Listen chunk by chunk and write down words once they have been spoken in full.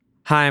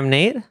Hi, I'm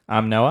Nate,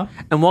 I'm Noah.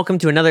 and welcome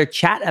to another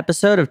chat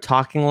episode of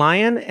Talking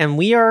Lion. And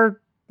we are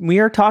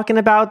talking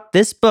about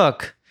this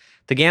book,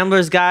 The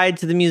Gambler's Guide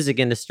to the Music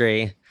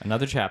Industry.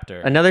 Another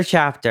chapter. Another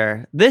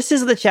chapter. This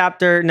is the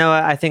chapter,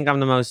 Noah, I think I'm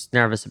the most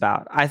nervous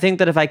about. I think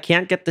that if I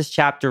can't get this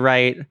chapter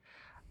right,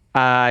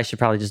 I should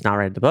probably just not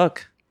write the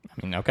book.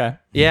 I mean, okay.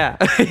 Yeah.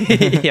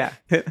 Yeah.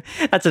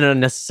 That's an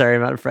unnecessary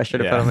amount of pressure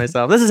to put on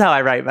myself. This is how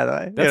I write, by the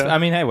way. I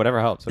mean, hey, whatever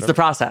helps. It's the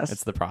process.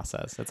 It's the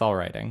process. It's all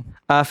writing.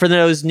 For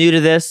those new to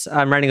this,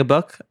 I'm writing a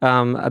book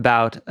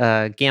about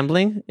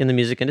gambling in the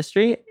music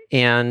industry.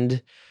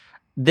 And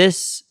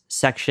this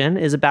section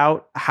is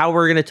about how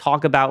we're going to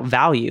talk about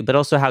value, but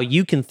also how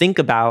you can think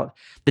about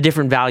the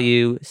different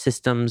value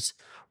systems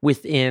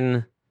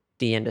within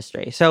the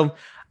industry. So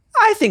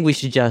I think we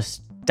should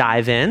just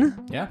dive in.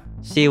 Yeah.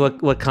 See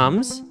what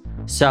comes.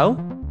 So,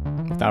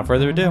 without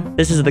further ado,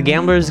 this is The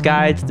Gambler's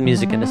Guide to the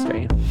Music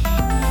Industry.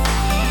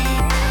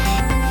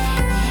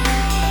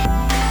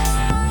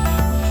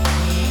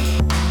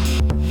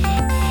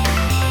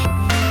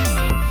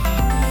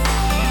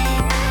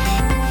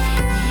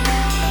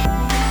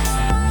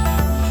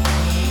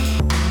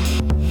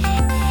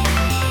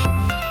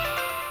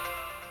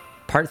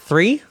 Part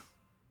 3,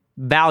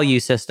 Value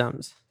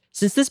Systems.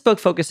 Since this book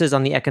focuses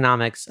on the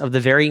economics of the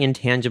very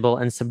intangible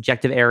and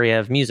subjective area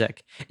of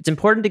music, it's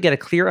important to get a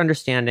clear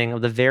understanding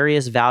of the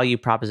various value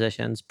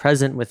propositions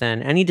present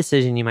within any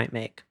decision you might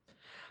make.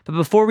 But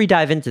before we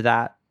dive into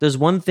that, there's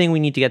one thing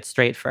we need to get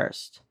straight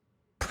first: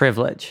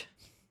 privilege.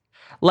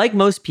 Like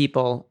most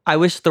people, I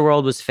wish the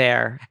world was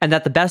fair and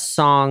that the best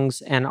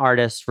songs and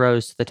artists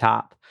rose to the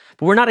top.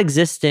 But we're not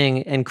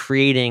existing and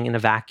creating in a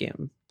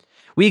vacuum.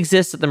 We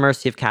exist at the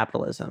mercy of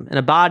capitalism, in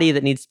a body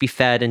that needs to be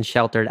fed and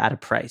sheltered at a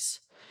price.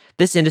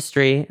 This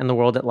industry, and the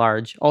world at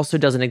large, also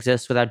doesn't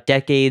exist without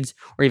decades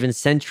or even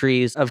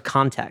centuries of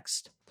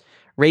context.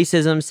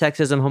 Racism,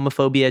 sexism,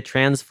 homophobia,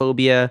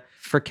 transphobia,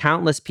 for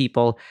countless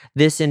people,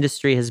 this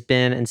industry has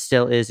been and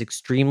still is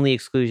extremely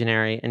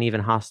exclusionary and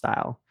even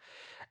hostile.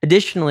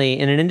 Additionally,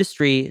 in an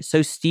industry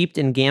so steeped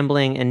in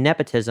gambling and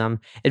nepotism,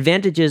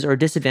 advantages or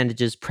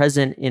disadvantages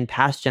present in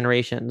past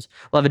generations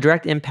will have a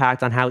direct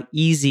impact on how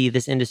easy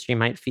this industry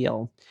might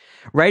feel.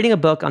 Writing a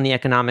book on the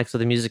economics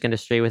of the music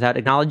industry without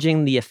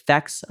acknowledging the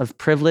effects of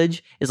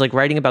privilege is like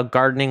writing about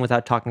gardening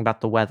without talking about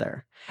the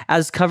weather.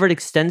 As covered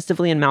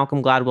extensively in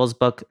Malcolm Gladwell's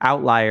book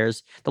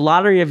Outliers, the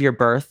lottery of your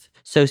birth,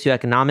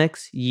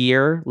 socioeconomics,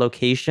 year,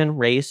 location,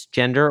 race,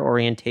 gender,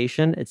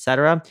 orientation,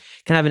 etc.,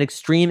 can have an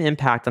extreme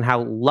impact on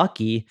how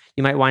lucky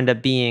you might wind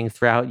up being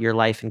throughout your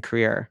life and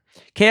career.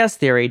 Chaos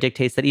theory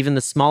dictates that even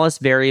the smallest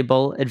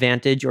variable,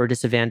 advantage or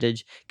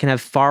disadvantage, can have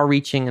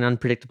far-reaching and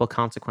unpredictable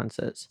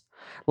consequences.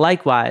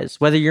 Likewise,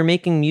 whether you're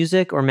making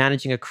music or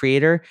managing a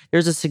creator,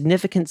 there's a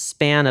significant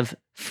span of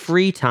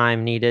free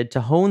time needed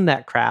to hone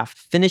that craft,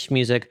 finish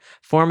music,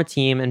 form a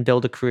team, and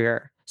build a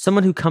career.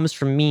 Someone who comes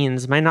from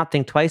means might not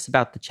think twice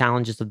about the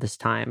challenges of this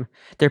time.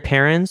 Their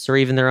parents, or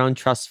even their own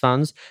trust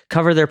funds,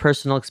 cover their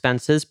personal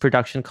expenses,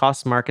 production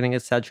costs, marketing,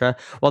 etc.,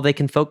 while they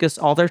can focus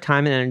all their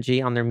time and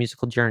energy on their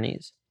musical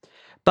journeys.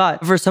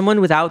 But for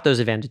someone without those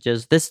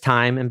advantages, this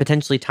time, and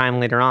potentially time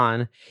later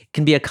on,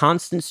 can be a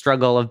constant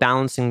struggle of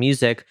balancing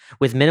music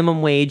with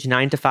minimum wage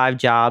 9-to-5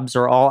 jobs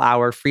or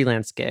all-hour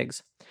freelance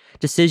gigs.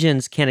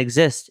 Decisions can't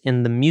exist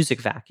in the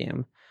music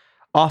vacuum.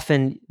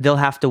 Often, they'll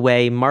have to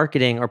weigh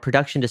marketing or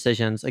production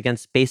decisions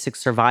against basic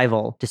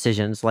survival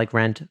decisions like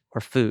rent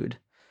or food.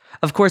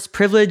 Of course,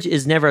 privilege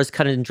is never as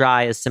cut and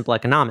dry as simple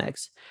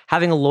economics.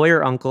 Having a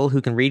lawyer uncle who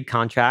can read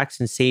contracts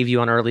and save you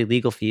on early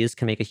legal fees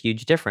can make a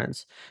huge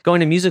difference.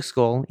 Going to music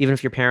school, even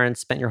if your parents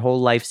spent your whole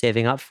life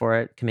saving up for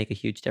it, can make a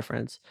huge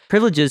difference.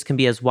 Privileges can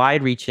be as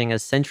wide-reaching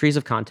as centuries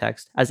of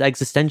context, as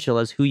existential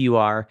as who you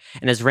are,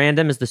 and as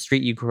random as the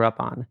street you grew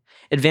up on.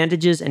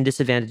 Advantages and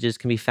disadvantages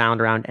can be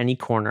found around any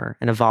corner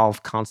and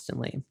evolve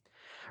constantly.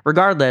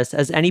 Regardless,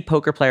 as any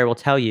poker player will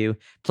tell you,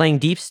 playing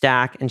deep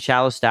stack and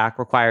shallow stack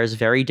requires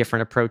very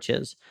different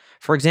approaches.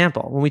 For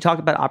example, when we talk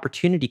about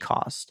opportunity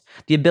cost,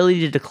 the ability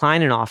to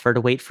decline an offer to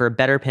wait for a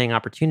better paying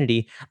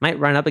opportunity might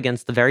run up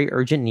against the very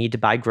urgent need to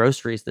buy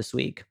groceries this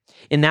week.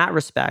 In that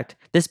respect,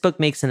 this book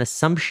makes an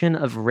assumption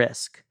of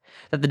risk,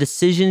 that the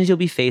decisions you'll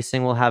be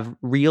facing will have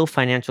real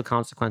financial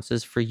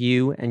consequences for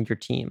you and your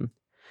team.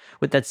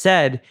 With that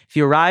said, if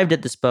you arrived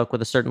at this book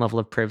with a certain level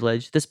of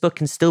privilege, this book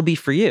can still be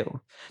for you.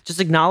 Just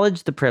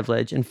acknowledge the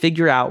privilege and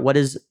figure out what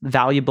is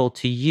valuable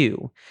to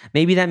you.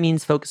 Maybe that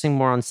means focusing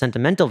more on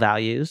sentimental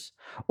values,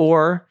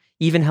 or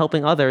even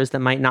helping others that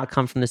might not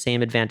come from the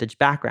same advantage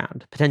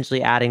background,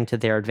 potentially adding to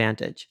their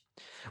advantage.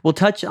 We'll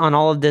touch on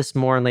all of this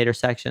more in later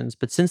sections,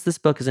 but since this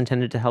book is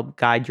intended to help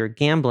guide your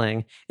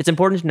gambling, it's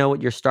important to know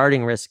what your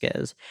starting risk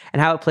is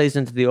and how it plays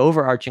into the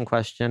overarching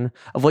question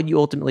of what you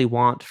ultimately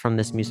want from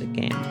this music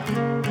game.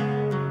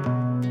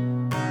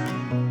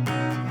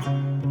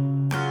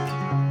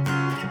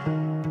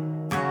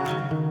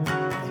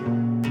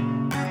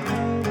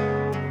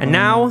 And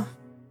now,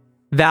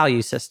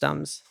 value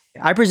systems.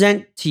 I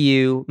present to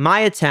you my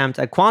attempt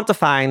at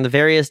quantifying the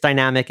various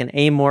dynamic and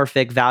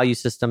amorphic value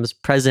systems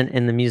present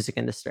in the music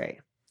industry.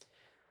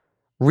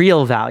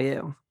 Real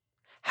value.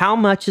 How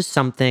much is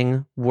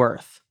something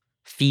worth?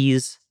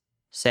 Fees,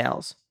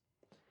 sales.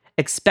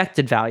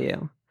 Expected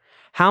value.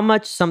 How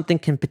much something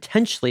can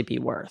potentially be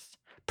worth?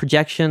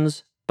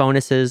 Projections,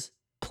 bonuses,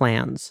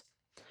 plans.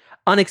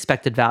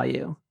 Unexpected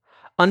value.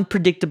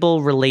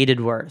 Unpredictable related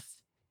worth.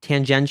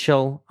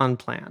 Tangential,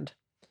 unplanned.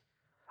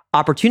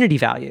 Opportunity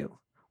value.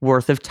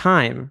 Worth of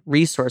time,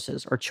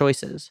 resources, or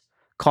choices.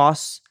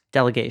 Costs,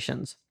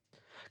 delegations.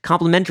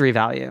 Complementary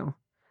value.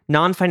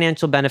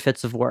 Non-financial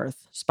benefits of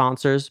worth.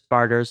 Sponsors,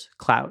 barters,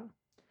 clout.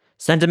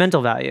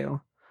 Sentimental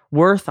value.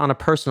 Worth on a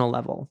personal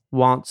level.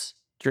 Wants,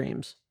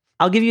 dreams.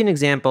 I'll give you an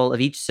example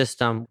of each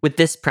system with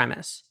this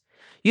premise.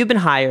 You've been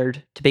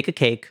hired to bake a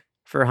cake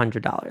for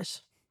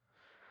 $100.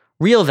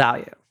 Real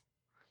value.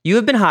 You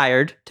have been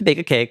hired to bake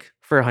a cake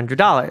for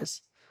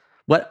 $100.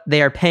 What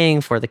they are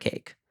paying for the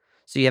cake.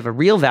 So you have a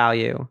real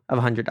value of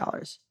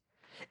 $100.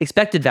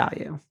 Expected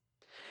value.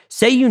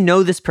 Say you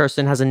know this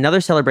person has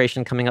another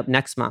celebration coming up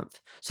next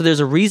month, so there's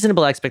a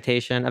reasonable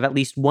expectation of at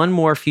least one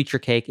more future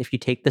cake if you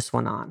take this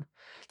one on.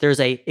 There's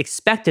a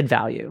expected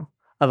value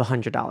of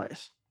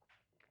 $100.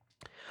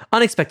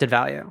 Unexpected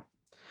value.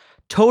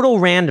 Total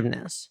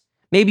randomness.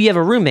 Maybe you have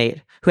a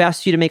roommate who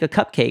asks you to make a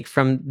cupcake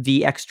from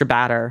the extra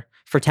batter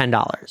for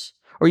 $10,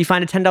 or you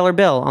find a $10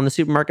 bill on the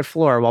supermarket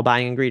floor while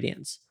buying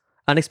ingredients.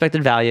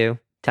 Unexpected value,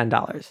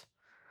 $10.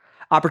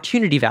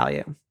 Opportunity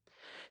value.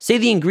 Say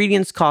the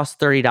ingredients cost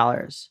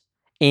 $30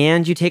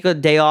 and you take a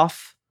day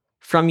off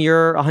from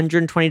your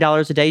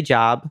 $120 a day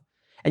job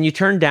and you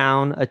turn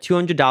down a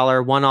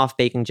 $200 one-off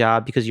baking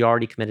job because you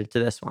already committed to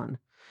this one.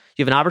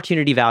 You have an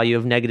opportunity value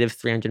of negative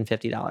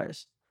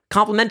 $350.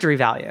 Complementary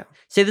value.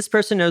 Say this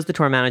person knows the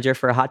tour manager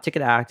for a hot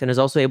ticket act and is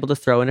also able to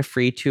throw in a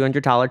free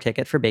 $200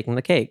 ticket for baking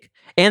the cake.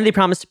 And they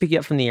promise to pick you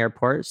up from the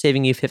airport,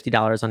 saving you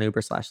 $50 on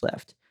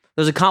Uber/Lyft.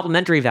 There's a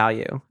complementary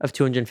value of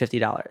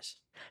 $250.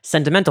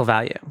 Sentimental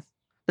value.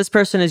 This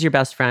person is your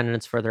best friend and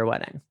it's for their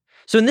wedding.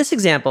 So in this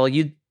example,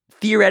 you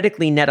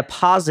theoretically net a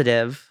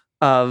positive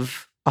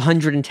of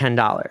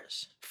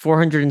 $110,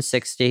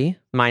 460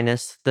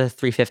 minus the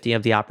 $350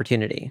 of the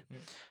opportunity.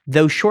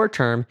 Though short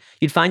term,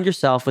 you'd find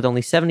yourself with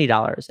only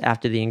 $70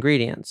 after the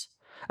ingredients.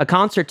 A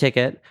concert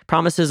ticket,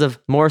 promises of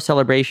more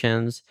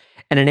celebrations,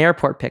 and an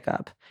airport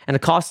pickup, and a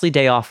costly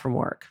day off from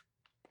work.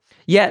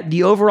 Yet,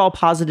 the overall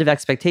positive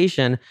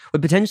expectation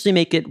would potentially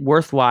make it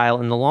worthwhile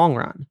in the long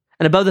run.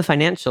 And above the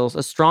financials,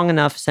 a strong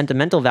enough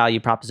sentimental value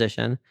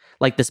proposition,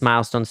 like this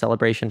milestone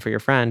celebration for your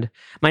friend,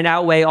 might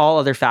outweigh all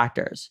other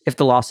factors if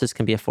the losses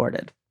can be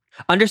afforded.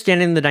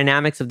 Understanding the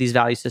dynamics of these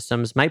value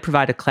systems might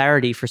provide a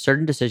clarity for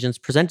certain decisions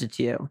presented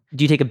to you.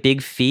 Do you take a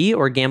big fee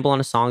or gamble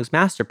on a song's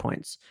master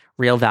points?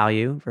 Real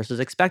value versus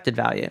expected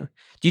value.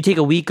 Do you take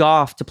a week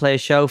off to play a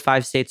show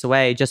 5 states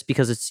away just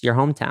because it's your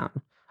hometown?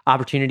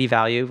 Opportunity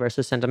value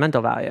versus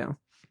sentimental value.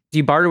 Do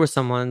you barter with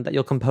someone that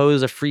you'll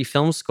compose a free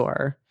film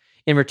score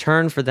in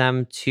return for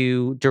them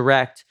to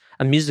direct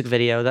a music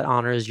video that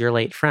honors your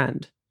late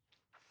friend?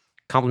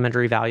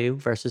 Complementary value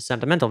versus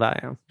sentimental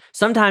value.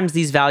 Sometimes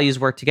these values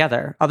work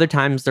together. Other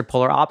times they're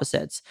polar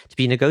opposites to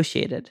be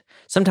negotiated.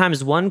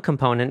 Sometimes one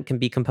component can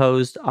be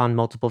composed on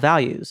multiple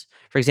values.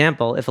 For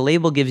example, if a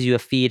label gives you a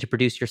fee to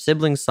produce your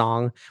sibling's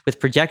song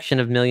with projection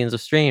of millions of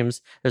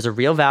streams, there's a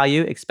real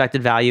value,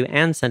 expected value,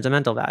 and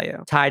sentimental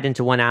value tied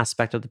into one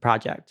aspect of the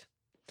project.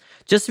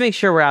 Just to make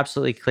sure we're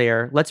absolutely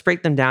clear, let's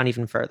break them down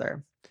even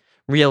further.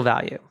 Real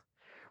value.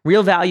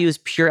 Real value is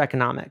pure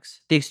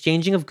economics, the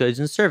exchanging of goods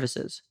and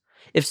services.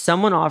 If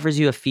someone offers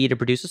you a fee to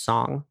produce a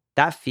song,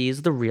 that fee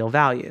is the real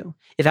value.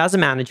 If as a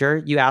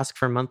manager, you ask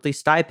for a monthly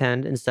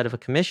stipend instead of a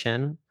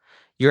commission,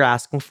 you're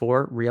asking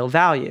for real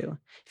value.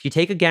 If you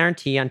take a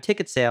guarantee on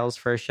ticket sales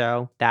for a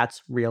show,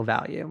 that's real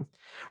value.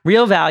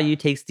 Real value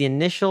takes the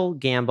initial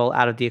gamble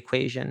out of the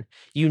equation.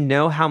 You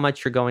know how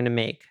much you're going to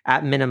make,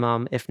 at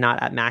minimum, if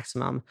not at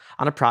maximum,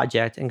 on a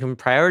project and can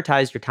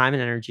prioritize your time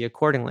and energy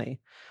accordingly.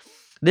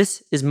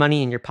 This is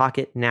money in your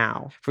pocket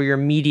now for your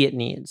immediate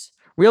needs.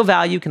 Real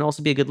value can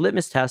also be a good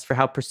litmus test for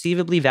how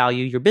perceivably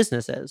value your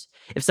business is.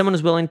 If someone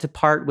is willing to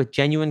part with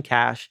genuine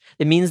cash,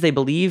 it means they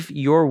believe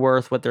you're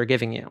worth what they're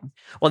giving you.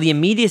 While the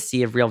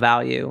immediacy of real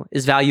value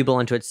is valuable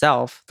unto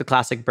itself, the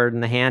classic bird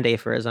in the hand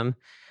aphorism,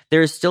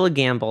 there is still a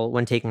gamble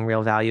when taking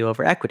real value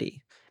over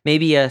equity.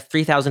 Maybe a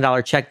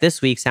 $3,000 check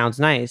this week sounds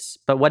nice,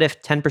 but what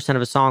if 10%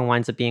 of a song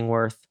winds up being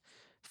worth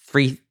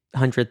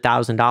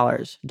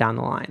 $300,000 down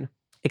the line?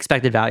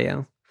 Expected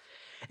value.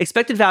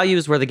 Expected value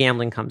is where the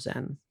gambling comes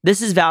in.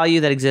 This is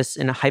value that exists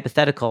in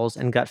hypotheticals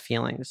and gut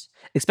feelings.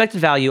 Expected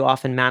value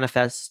often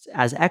manifests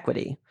as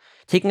equity,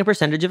 taking a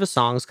percentage of a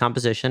song's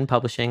composition,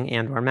 publishing,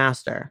 and/or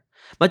master.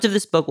 Much of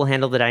this book will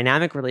handle the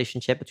dynamic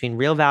relationship between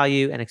real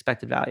value and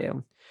expected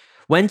value,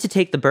 when to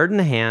take the bird in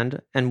the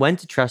hand and when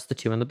to trust the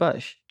two in the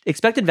bush.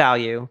 Expected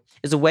value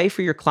is a way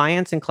for your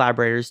clients and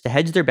collaborators to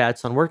hedge their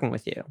bets on working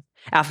with you.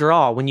 After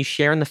all, when you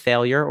share in the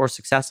failure or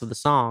success of the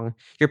song,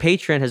 your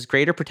patron has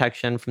greater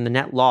protection from the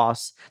net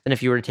loss than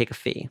if you were to take a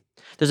fee.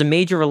 There's a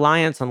major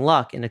reliance on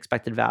luck in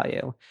expected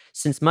value,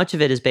 since much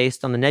of it is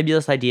based on the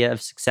nebulous idea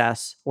of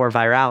success or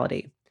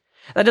virality.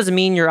 That doesn't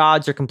mean your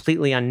odds are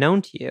completely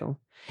unknown to you.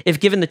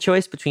 If given the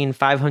choice between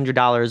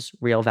 $500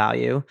 real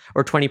value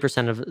or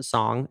 20% of the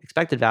song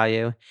expected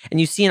value, and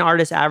you see an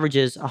artist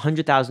averages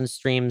 100,000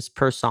 streams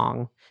per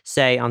song,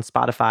 say on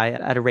Spotify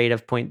at a rate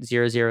of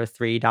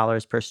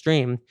 $0.003 per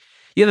stream,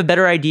 you have a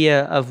better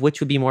idea of which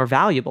would be more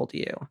valuable to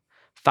you,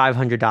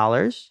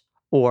 $500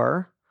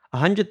 or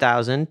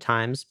 100,000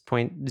 times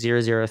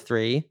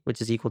 0.003,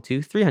 which is equal to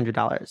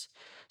 $300.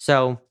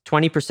 So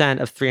 20%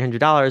 of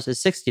 $300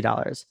 is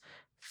 $60.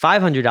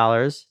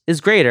 $500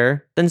 is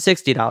greater than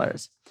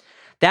 $60.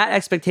 That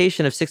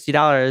expectation of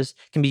 $60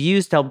 can be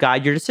used to help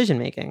guide your decision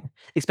making.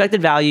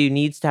 Expected value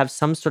needs to have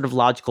some sort of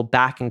logical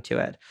backing to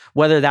it,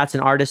 whether that's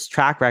an artist's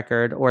track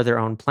record or their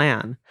own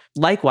plan.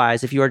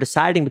 Likewise, if you are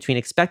deciding between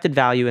expected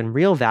value and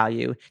real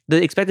value,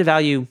 the expected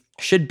value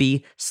should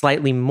be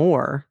slightly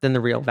more than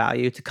the real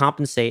value to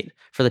compensate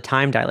for the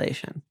time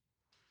dilation.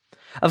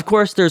 Of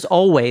course, there's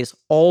always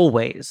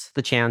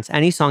the chance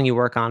any song you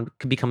work on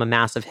could become a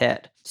massive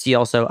hit. See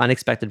also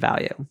unexpected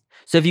value.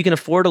 So if you can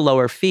afford a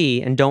lower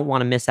fee and don't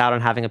want to miss out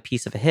on having a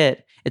piece of a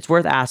hit, it's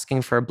worth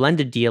asking for a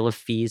blended deal of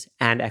fees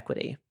and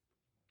equity.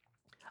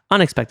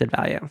 Unexpected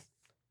value.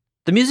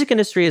 The music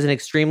industry is an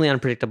extremely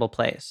unpredictable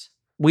place.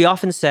 We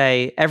often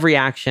say every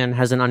action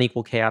has an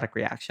unequal chaotic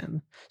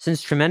reaction,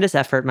 since tremendous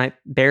effort might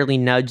barely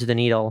nudge the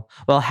needle,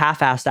 while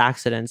half-assed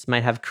accidents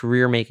might have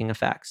career-making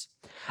effects.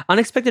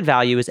 Unexpected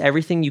value is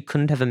everything you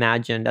couldn't have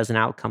imagined as an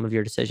outcome of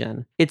your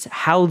decision. It's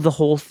how the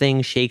whole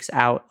thing shakes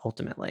out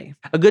ultimately.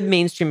 A good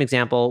mainstream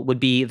example would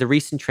be the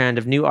recent trend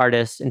of new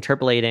artists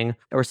interpolating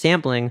or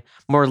sampling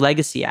more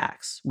legacy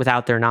acts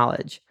without their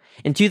knowledge.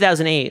 In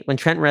 2008, when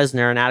Trent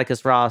Reznor and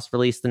Atticus Ross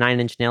released the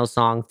Nine Inch Nails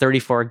song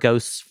 34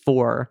 Ghosts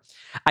 4,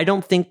 I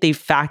don't think they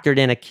factored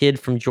in a kid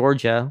from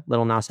Georgia,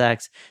 Lil Nas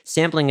X,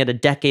 sampling it a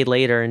decade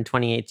later in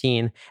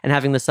 2018 and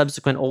having the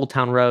subsequent Old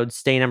Town Road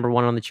stay number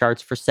one on the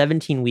charts for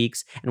 17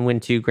 weeks and win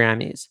 2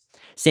 Grammys.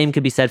 Same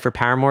could be said for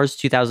Paramore's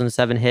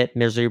 2007 hit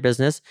Misery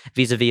Business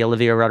vis-a-vis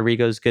Olivia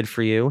Rodrigo's Good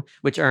For You,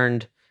 which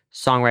earned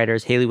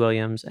songwriters Hayley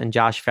Williams and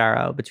Josh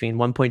Farro between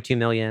 $1.2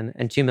 million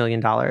and $2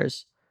 million,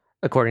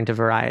 according to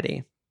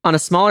Variety. On a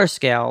smaller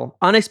scale,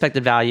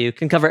 unexpected value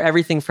can cover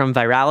everything from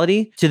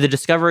virality to the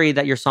discovery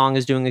that your song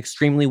is doing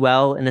extremely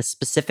well in a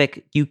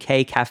specific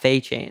UK cafe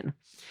chain.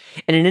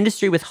 In an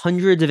industry with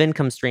hundreds of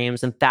income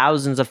streams and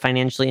thousands of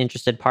financially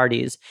interested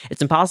parties,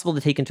 it's impossible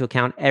to take into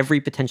account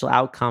every potential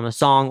outcome a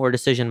song or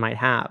decision might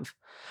have.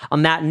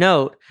 On that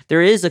note,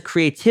 there is a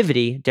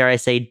creativity, dare I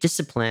say,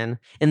 discipline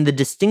in the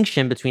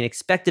distinction between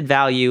expected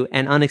value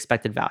and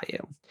unexpected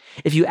value.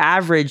 If you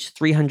average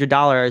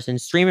 $300 in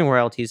streaming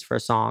royalties for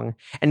a song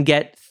and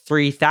get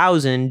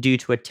 $3,000 due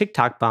to a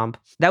TikTok bump,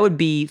 that would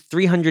be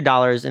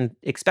 $300 in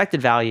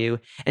expected value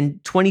and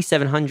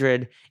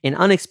 $2,700 in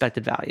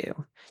unexpected value.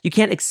 You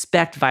can't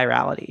expect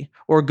virality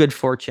or good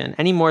fortune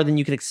any more than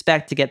you can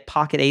expect to get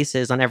pocket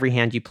aces on every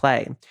hand you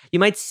play. You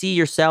might see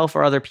yourself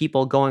or other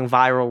people going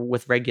viral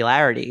with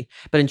regularity,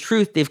 but in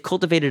truth, they've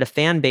cultivated a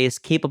fan base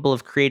capable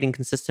of creating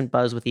consistent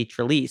buzz with each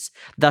release,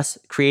 thus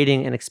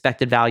creating an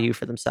expected value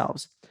for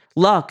themselves.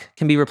 Luck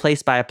can be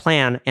replaced by a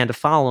plan and a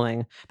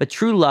following, but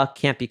true luck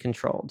can't be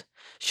controlled.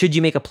 Should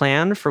you make a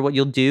plan for what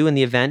you'll do in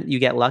the event you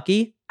get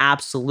lucky?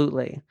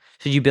 Absolutely.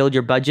 Should you build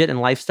your budget and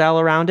lifestyle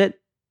around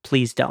it?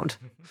 Please don't.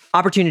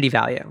 Opportunity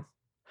value.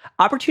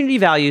 Opportunity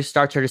value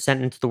starts our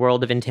descent into the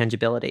world of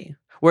intangibility.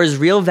 Whereas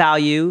real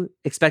value,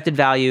 expected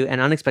value,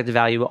 and unexpected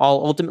value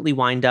all ultimately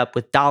wind up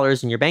with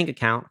dollars in your bank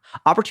account,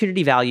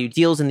 opportunity value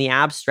deals in the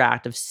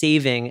abstract of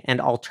saving and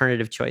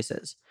alternative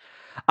choices.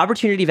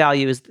 Opportunity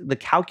value is the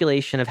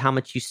calculation of how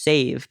much you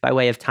save by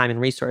way of time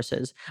and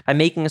resources by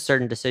making a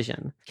certain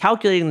decision.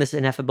 Calculating this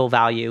ineffable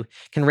value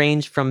can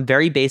range from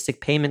very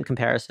basic payment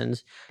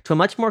comparisons to a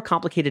much more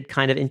complicated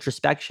kind of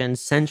introspection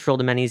central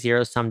to many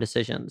zero-sum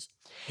decisions.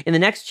 In the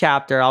next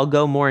chapter, I'll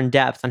go more in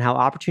depth on how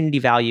opportunity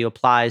value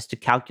applies to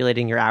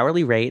calculating your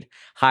hourly rate,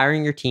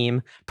 hiring your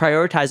team,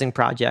 prioritizing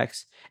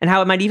projects, and how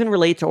it might even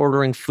relate to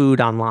ordering food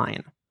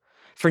online.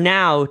 For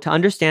now, to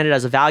understand it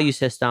as a value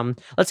system,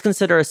 let's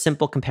consider a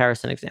simple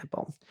comparison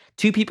example.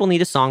 2 people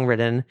need a song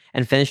written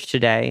and finished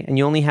today, and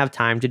you only have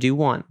time to do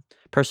one.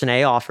 Person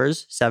A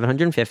offers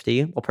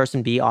 $750, while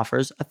person B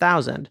offers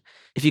 $1,000.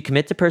 If you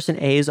commit to person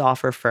A's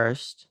offer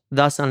first,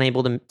 thus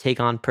unable to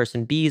take on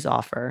person B's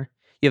offer,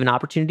 you have an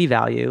opportunity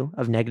value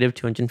of negative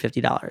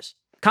 $250.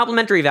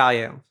 Complementary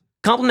value.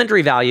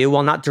 Complementary value,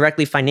 while not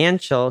directly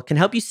financial, can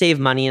help you save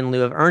money in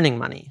lieu of earning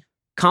money.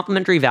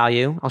 Complementary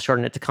value, I'll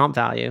shorten it to comp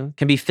value,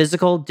 can be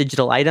physical,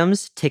 digital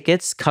items,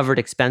 tickets, covered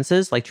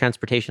expenses like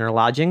transportation or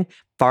lodging,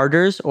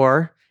 barters,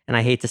 or, and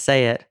I hate to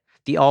say it,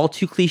 the all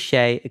too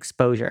cliche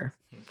exposure.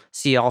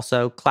 See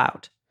also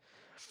clout.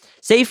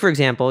 Say, for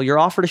example, you're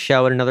offered a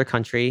show in another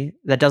country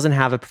that doesn't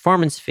have a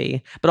performance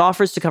fee, but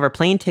offers to cover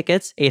plane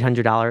tickets,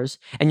 $800,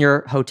 and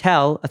your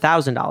hotel,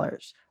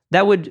 $1,000.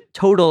 That would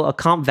total a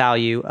comp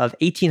value of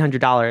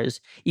 $1,800,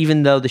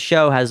 even though the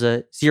show has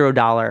a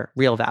 $0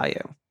 real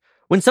value.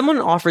 When someone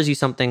offers you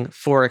something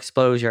for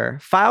exposure,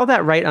 file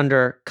that right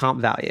under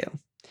comp value.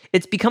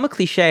 It's become a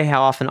cliche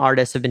how often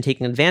artists have been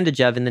taken advantage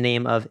of in the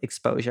name of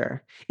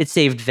exposure. It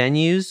saved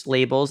venues,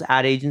 labels,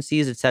 ad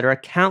agencies, etc.,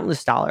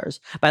 countless dollars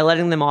by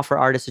letting them offer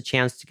artists a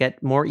chance to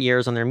get more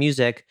ears on their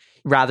music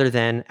rather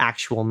than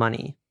actual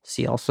money.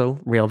 See also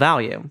real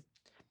value.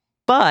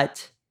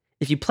 But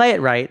if you play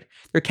it right,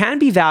 there can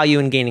be value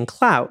in gaining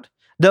clout,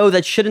 though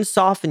that shouldn't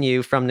soften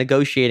you from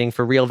negotiating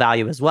for real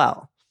value as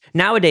well.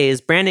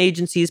 Nowadays, brand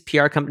agencies,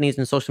 PR companies,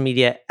 and social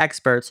media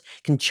experts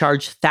can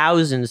charge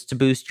thousands to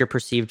boost your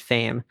perceived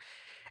fame.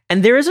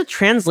 And there is a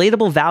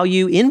translatable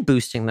value in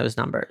boosting those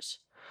numbers.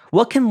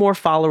 What can more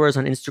followers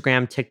on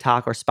Instagram,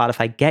 TikTok, or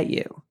Spotify get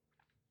you?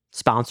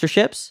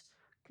 Sponsorships,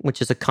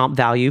 which is a comp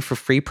value for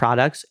free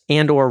products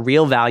and or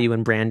real value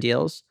in brand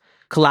deals.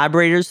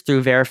 Collaborators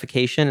through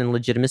verification and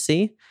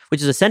legitimacy,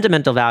 which is a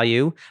sentimental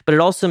value, but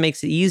it also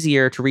makes it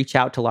easier to reach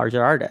out to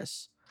larger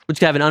artists, which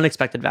can have an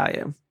unexpected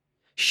value.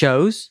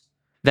 Shows,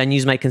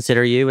 venues might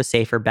consider you a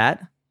safer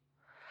bet.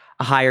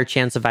 A higher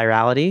chance of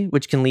virality,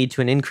 which can lead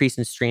to an increase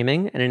in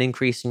streaming and an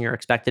increase in your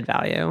expected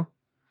value.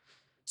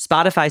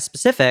 Spotify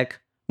specific,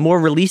 more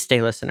release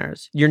day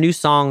listeners. Your new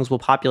songs will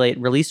populate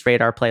release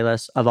radar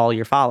playlists of all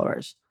your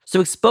followers.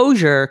 So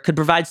exposure could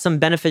provide some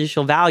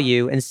beneficial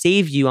value and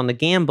save you on the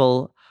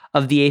gamble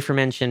of the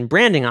aforementioned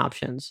branding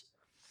options.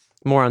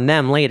 More on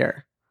them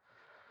later.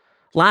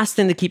 Last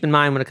thing to keep in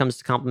mind when it comes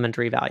to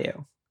complementary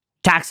value.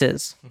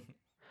 Taxes.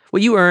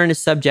 What you earn is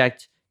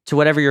subject to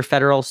whatever your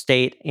federal,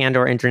 state, and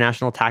or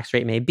international tax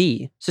rate may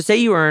be. So say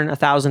you earn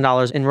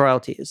 $1,000 in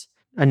royalties.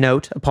 A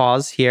note, a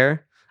pause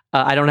here.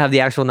 I don't have the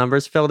actual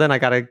numbers filled in. I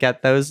got to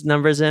get those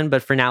numbers in.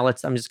 But for now,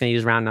 I'm just going to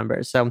use round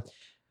numbers. So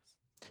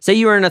say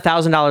you earn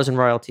 $1,000 in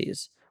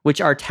royalties,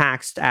 which are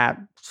taxed at,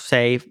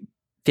 say,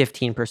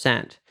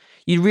 15%.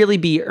 You'd really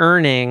be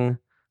earning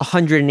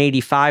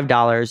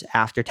 $185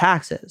 after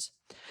taxes.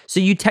 So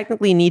you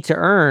technically need to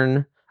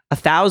earn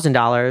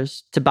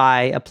 $1,000 to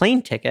buy a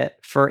plane ticket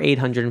for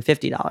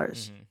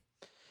 $850.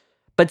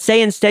 But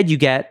say instead you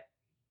get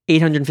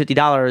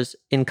 $850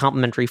 in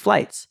complimentary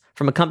flights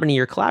from a company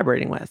you're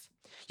collaborating with.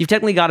 You've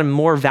technically gotten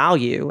more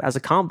value as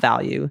a comp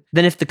value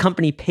than if the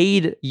company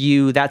paid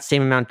you that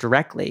same amount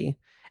directly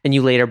and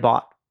you later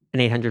bought an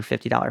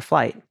 $850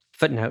 flight.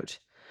 Footnote.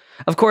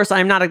 Of course,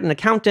 I'm not an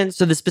accountant,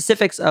 so the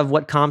specifics of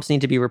what comps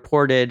need to be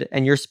reported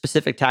and your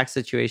specific tax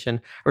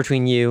situation are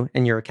between you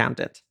and your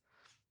accountant.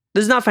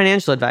 This is not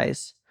financial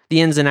advice.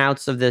 The ins and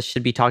outs of this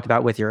should be talked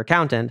about with your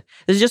accountant.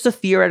 This is just a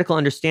theoretical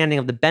understanding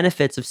of the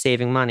benefits of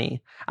saving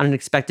money on an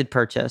expected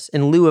purchase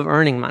in lieu of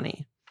earning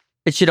money.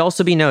 It should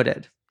also be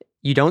noted,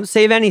 you don't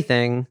save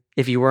anything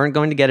if you weren't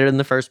going to get it in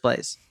the first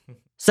place.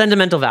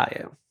 Sentimental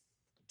value.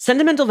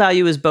 Sentimental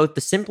value is both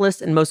the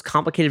simplest and most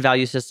complicated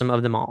value system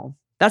of them all.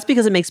 That's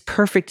because it makes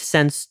perfect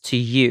sense to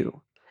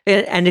you.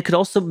 And it could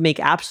also make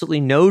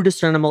absolutely no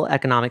discernible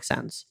economic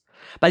sense.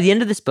 By the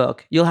end of this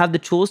book, you'll have the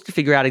tools to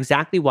figure out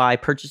exactly why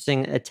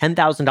purchasing a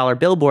 $10,000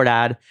 billboard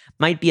ad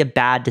might be a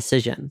bad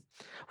decision.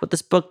 What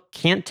this book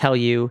can't tell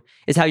you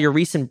is how your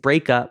recent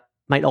breakup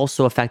might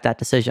also affect that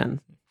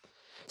decision.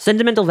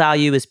 Sentimental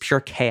value is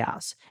pure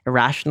chaos,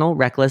 irrational,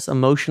 reckless,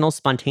 emotional,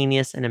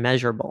 spontaneous, and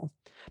immeasurable.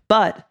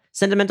 But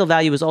sentimental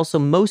value is also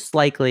most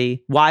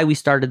likely why we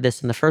started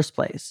this in the first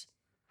place,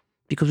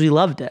 because we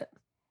loved it.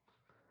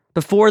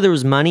 Before there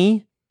was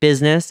money,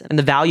 business, and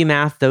the value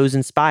math those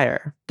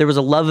inspire, there was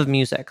a love of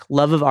music,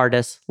 love of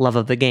artists, love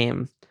of the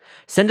game.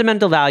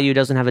 Sentimental value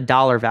doesn't have a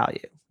dollar value,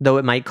 though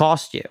it might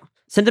cost you.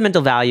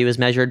 Sentimental value is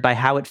measured by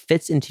how it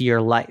fits into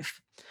your life.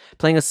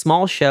 Playing a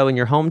small show in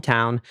your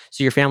hometown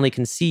so your family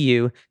can see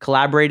you,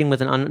 collaborating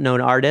with an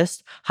unknown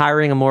artist,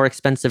 hiring a more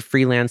expensive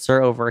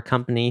freelancer over a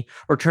company,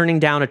 or turning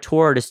down a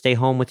tour to stay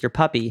home with your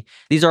puppy.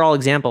 These are all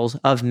examples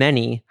of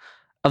many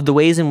of the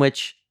ways in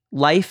which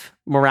life,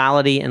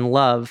 morality, and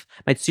love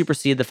might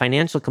supersede the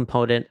financial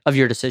component of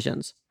your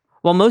decisions.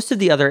 While most of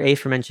the other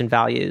aforementioned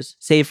values,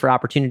 save for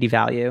opportunity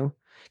value,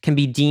 can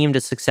be deemed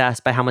a success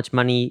by how much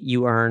money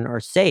you earn or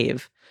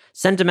save,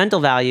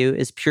 sentimental value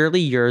is purely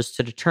yours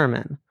to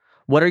determine.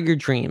 What are your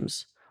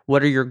dreams?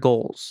 What are your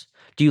goals?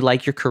 Do you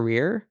like your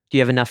career? Do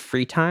you have enough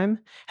free time?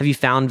 Have you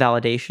found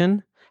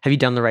validation? Have you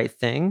done the right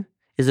thing?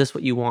 Is this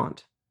what you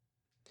want?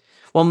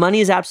 While money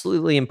is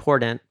absolutely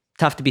important,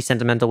 tough to be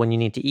sentimental when you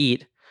need to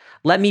eat,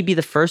 let me be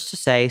the first to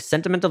say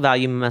sentimental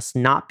value must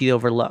not be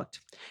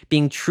overlooked.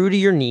 Being true to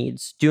your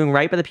needs, doing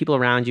right by the people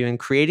around you, and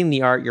creating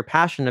the art you're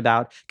passionate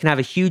about can have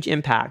a huge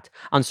impact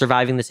on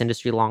surviving this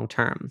industry long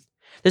term.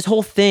 This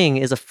whole thing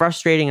is a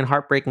frustrating and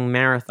heartbreaking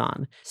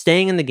marathon.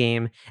 Staying in the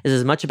game is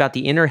as much about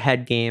the inner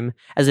head game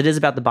as it is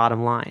about the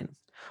bottom line.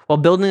 While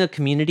building a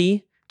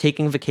community,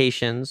 taking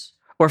vacations,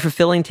 or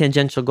fulfilling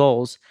tangential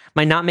goals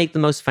might not make the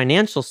most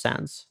financial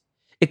sense,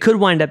 it could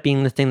wind up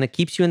being the thing that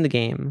keeps you in the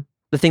game,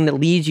 the thing that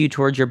leads you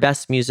towards your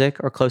best music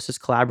or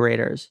closest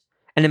collaborators,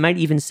 and it might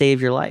even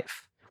save your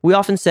life. We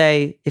often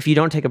say, if you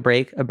don't take a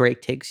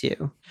break takes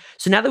you.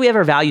 So now that we have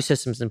our value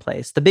systems in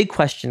place, the big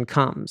question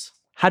comes,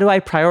 how do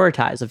I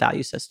prioritize a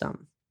value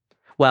system?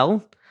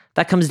 Well,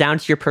 that comes down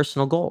to your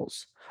personal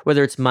goals.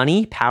 Whether it's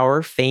money,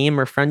 power, fame,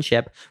 or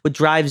friendship, what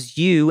drives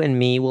you and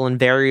me will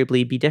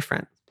invariably be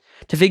different.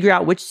 To figure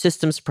out which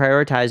systems to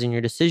prioritize in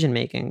your decision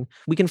making,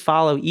 we can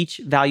follow each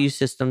value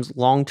system's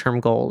long-term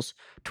goals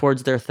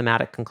towards their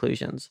thematic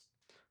conclusions.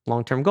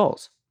 Long-term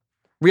goals.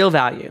 Real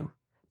value,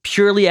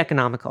 purely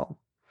economical,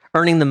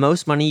 earning the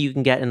most money you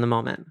can get in the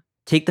moment.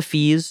 Take the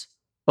fees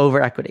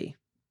over equity.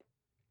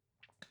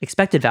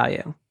 Expected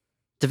value,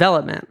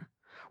 development,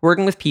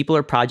 working with people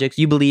or projects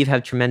you believe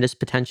have tremendous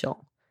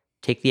potential.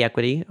 Take the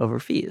equity over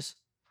fees.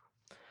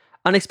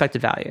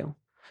 Unexpected value,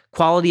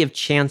 quality of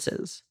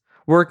chances,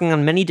 working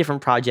on many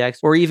different projects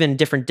or even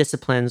different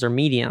disciplines or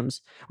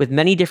mediums with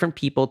many different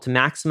people to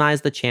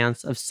maximize the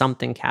chance of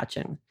something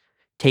catching.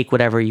 Take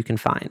whatever you can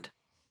find.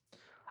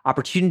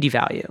 Opportunity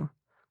value,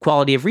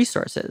 quality of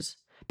resources,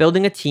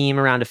 building a team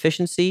around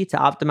efficiency to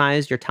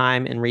optimize your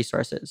time and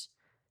resources.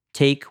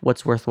 Take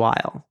what's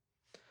worthwhile.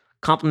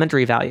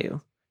 Complementary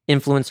value,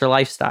 influencer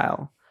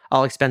lifestyle,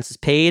 all expenses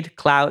paid,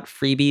 clout,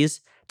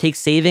 freebies. Take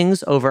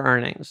savings over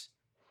earnings.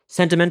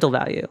 Sentimental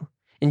value,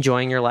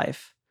 enjoying your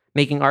life,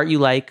 making art you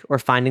like, or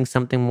finding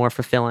something more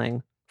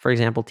fulfilling, for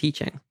example,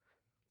 teaching.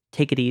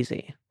 Take it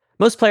easy.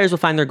 Most players will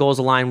find their goals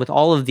align with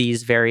all of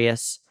these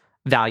various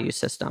value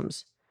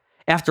systems.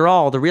 After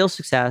all, the real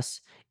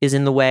success is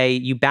in the way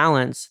you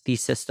balance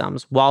these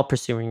systems while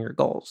pursuing your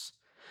goals.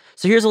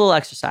 So here's a little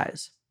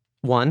exercise.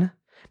 1,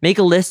 make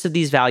a list of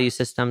these value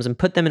systems and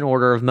put them in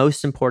order of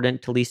most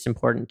important to least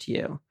important to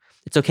you.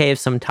 It's okay if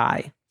some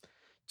tie.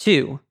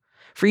 2,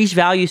 for each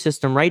value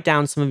system, write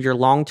down some of your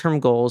long-term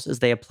goals as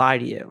they apply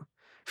to you.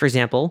 For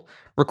example,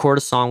 record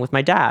a song with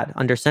my dad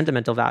under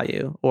sentimental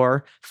value,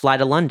 or fly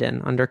to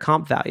London under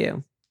comp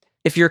value.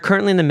 If you're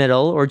currently in the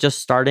middle or just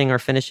starting or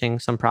finishing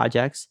some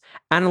projects,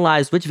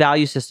 analyze which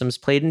value systems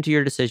played into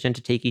your decision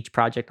to take each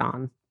project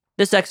on.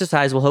 This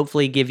exercise will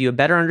hopefully give you a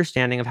better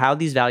understanding of how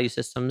these value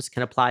systems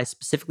can apply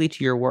specifically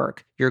to your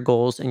work, your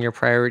goals, and your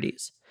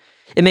priorities.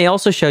 It may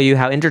also show you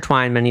how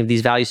intertwined many of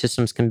these value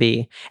systems can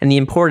be and the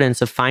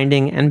importance of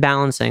finding and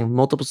balancing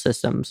multiple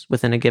systems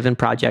within a given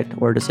project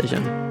or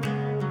decision.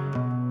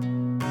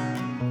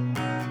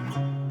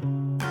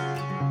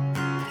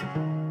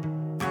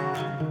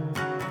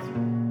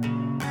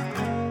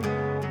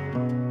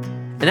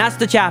 And that's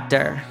the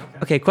chapter.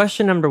 Okay,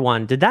 question number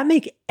 1. Did that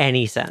make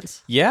any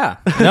sense? Yeah.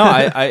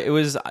 No,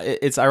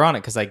 it's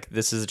ironic because like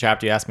this is a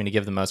chapter you asked me to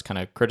give the most kind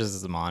of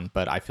criticism on,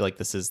 but I feel like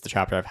this is the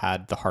chapter I've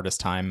had the hardest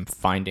time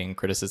finding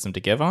criticism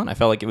to give on. I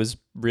felt like it was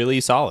really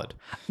solid.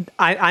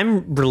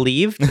 I'm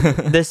relieved.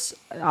 This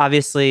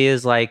obviously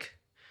is like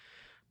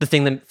the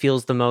thing that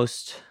feels the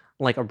most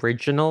like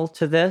original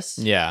to this.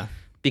 Yeah.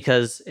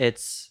 Because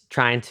it's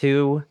trying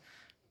to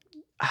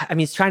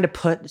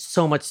put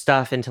so much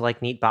stuff into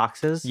like neat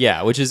boxes.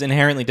 Yeah, which is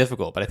inherently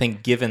difficult. But I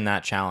think given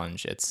that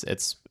challenge,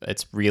 it's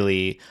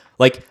really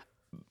like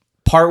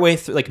partway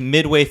through, like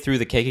midway through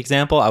the cake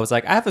example, I was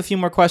like, I have a few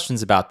more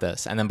questions about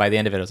this. And then by the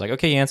end of it, I was like,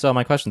 okay, you answered all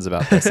my questions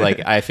about this.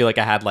 Like, I feel like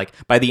I had like,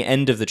 by the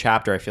end of the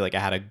chapter, I feel like I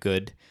had a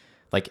good,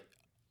 like,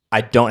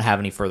 I don't have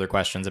any further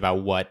questions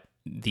about what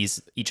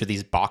each of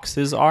these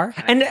boxes are.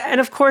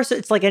 And of course,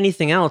 it's like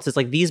anything else. It's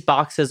like these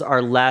boxes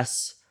are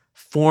less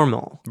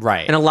formal.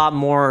 Right. And a lot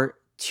more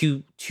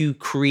to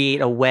create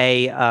a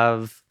way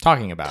of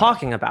talking about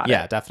it.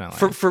 Yeah,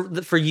 definitely.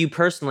 For you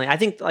personally, I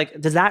think like,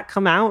 does that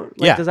come out?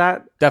 Like, yeah, does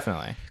that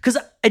definitely? Because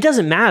it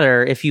doesn't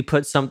matter if you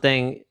put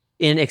something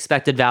in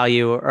expected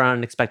value or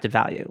unexpected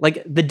value.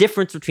 Like the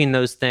difference between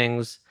those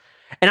things.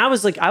 And I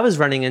was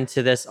running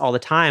into this all the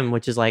time,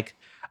 which is like,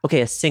 okay,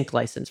 a sync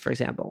license, for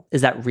example,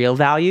 is that real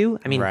value?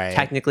 I mean, right.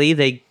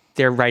 Technically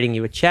they're writing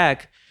you a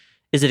check.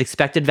 Is it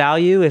expected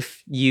value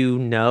if you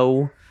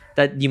know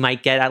that you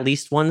might get at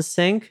least one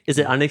sync? Is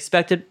it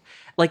unexpected?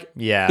 Like,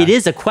 yeah, it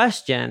is a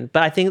question,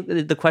 but I think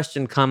the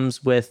question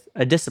comes with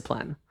a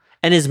discipline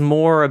and is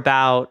more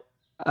about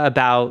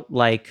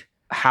like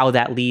how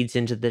that leads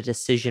into the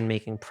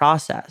decision-making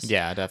process.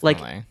 Yeah,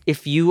 definitely. Like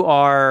if you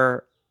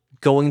are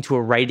going to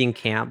a writing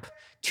camp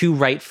to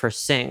write for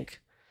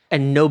sync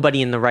and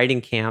nobody in the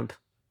writing camp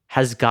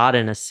has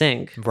gotten a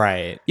sync,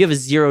 right? You have a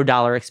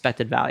 $0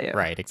 expected value.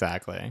 Right,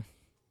 exactly.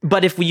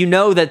 But if you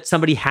know that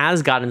somebody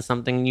has gotten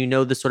something, you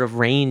know the sort of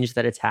range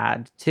that it's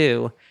had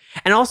too.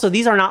 And also,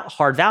 these are not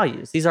hard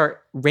values. These are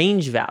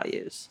range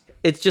values.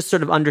 It's just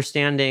sort of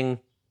understanding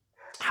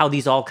how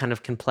these all kind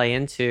of can play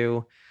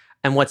into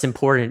and what's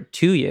important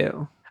to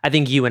you. I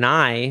think you and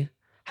I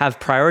have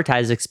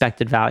prioritized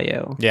expected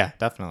value. Yeah,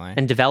 definitely.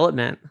 And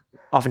development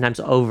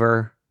oftentimes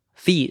over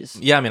fees.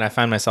 Yeah, I mean, I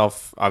find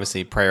myself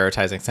obviously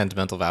prioritizing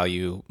sentimental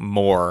value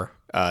more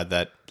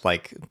that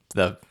like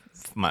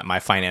my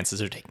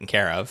finances are taken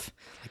care of.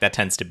 Like that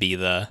tends to be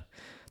the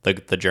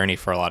journey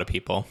for a lot of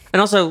people.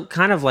 And also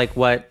kind of like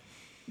what,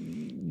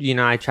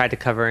 I tried to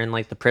cover in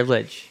like the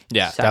privilege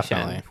section.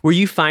 Definitely. Were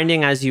you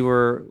finding as you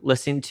were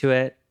listening to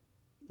it,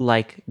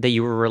 like that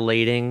you were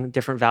relating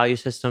different value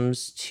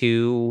systems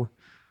to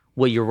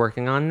what you're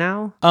working on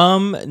now?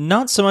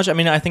 Not so much. I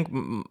mean, I think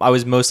I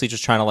was mostly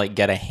just trying to like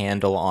get a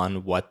handle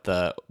on what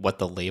the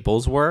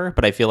labels were,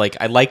 but I feel like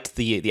I liked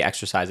the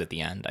exercise at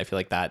the end. I feel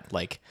like that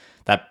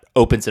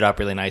opens it up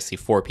really nicely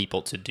for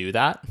people to do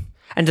that.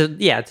 And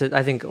to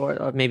I think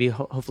or maybe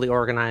hopefully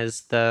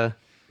organize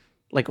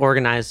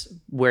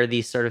where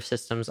these sort of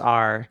systems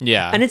are.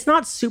 Yeah. And it's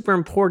not super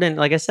important,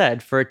 like I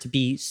said, for it to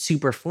be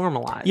super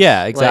formalized.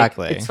 Yeah, Like,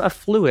 exactly. it's a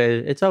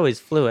fluid. It's always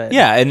fluid.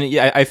 Yeah, and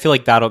yeah, I feel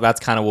like that's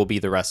kind of will be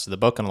the rest of the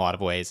book in a lot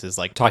of ways, is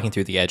like talking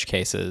through the edge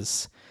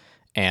cases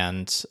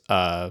and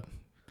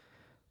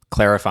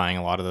clarifying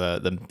a lot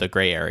of the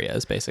gray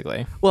areas,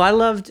 basically. Well, I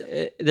loved.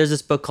 There's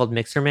this book called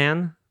Mixer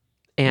Man,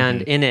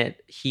 and in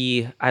it,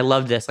 I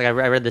loved this. Like I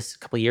read this a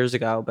couple years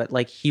ago, but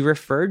like he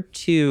referred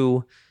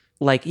to.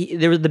 Like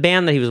there was the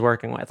band that he was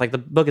working with. Like the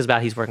book is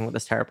about he's working with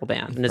this terrible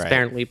band, and it's Right.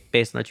 apparently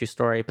based on a true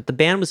story. But the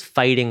band was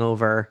fighting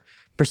over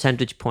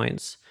percentage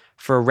points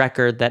for a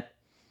record that,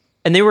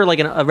 and they were like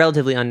a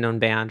relatively unknown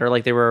band, or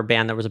like they were a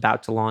band that was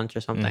about to launch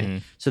or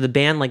something. So the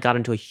band like got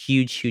into a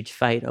huge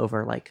fight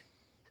over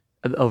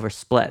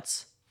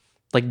splits,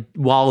 like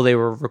while they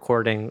were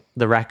recording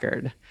the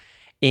record,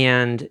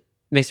 and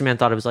Mixer Man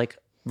thought it was like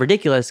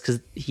ridiculous because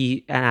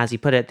and as he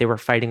put it, they were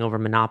fighting over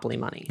monopoly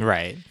money.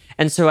 Right.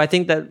 And so I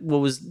think that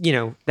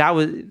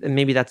and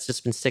maybe that's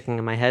just been sticking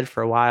in my head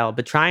for a while,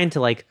 but trying to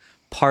like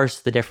parse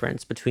the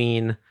difference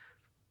between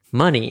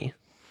money,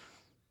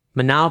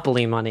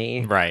 monopoly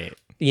money, Right.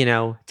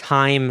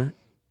 time and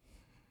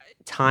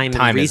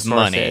Time is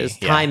money. resources.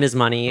 Yeah. Time is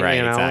money,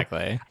 Right.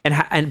 Exactly.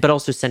 and but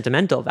also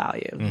sentimental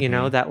value,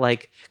 that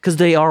like, because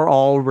they are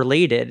all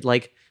related,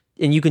 like,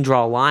 and you can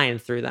draw a line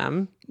through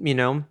them,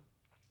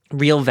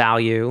 real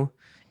value,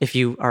 if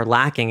you are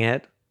lacking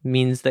it,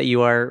 means that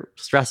you are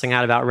stressing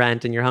out about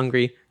rent and you're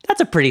hungry.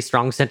 That's a pretty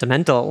strong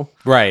sentimental,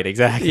 Right.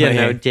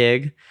 Exactly.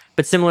 dig.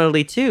 But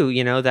similarly too,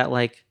 that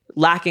like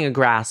lacking a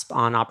grasp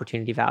on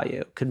opportunity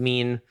value could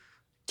mean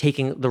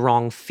taking the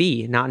wrong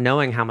fee, not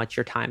knowing how much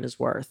your time is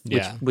worth, which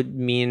Yeah. would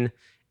mean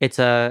it's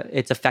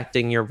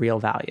affecting your real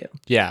value.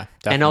 Yeah.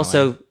 Definitely. And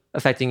also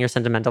affecting your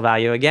sentimental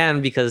value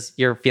again, because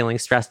you're feeling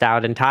stressed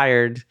out and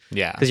tired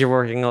Yeah. because you're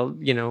working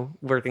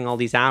all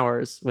these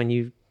hours when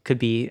you could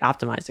be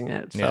optimizing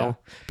it. So Yeah.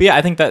 But yeah,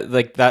 I think that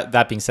like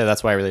that being said,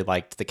 that's why I really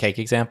liked the cake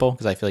example,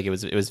 because I feel like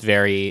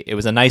it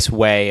was a nice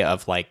way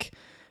of like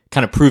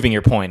kind of proving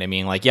your point. I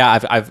mean, like, yeah,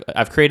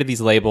 I've created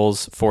these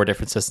labels for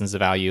different systems of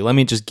value. Let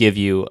me just give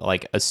you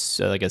like a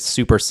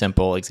super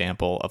simple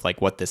example of like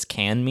what this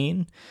can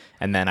mean,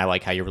 and then I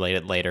like how you relate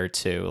it later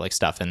to like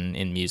stuff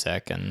in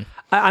music. And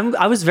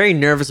I was very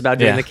nervous about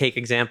doing Yeah. the cake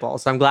example,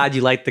 so I'm glad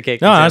you liked the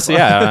cake no, example. honestly,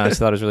 yeah, I honestly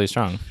thought it was really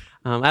strong.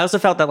 I also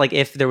felt that like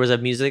if there was a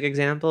music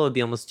example, it'd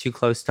be almost too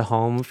close to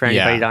home for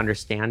anybody Yeah. to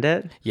understand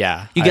it.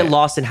 Yeah, You get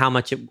lost in how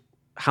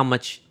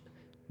much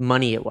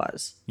money it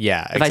was.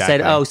 Yeah, If I said,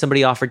 "Oh,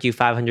 somebody offered you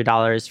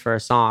 $500 for a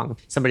song,"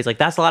 somebody's like,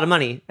 "That's a lot of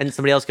money," and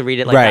somebody else could read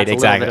it like, right, "That's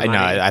exactly. a little bit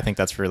of money." No, I think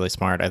that's really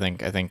smart. I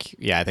think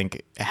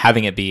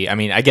having it be. I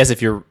mean, I guess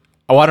if you're.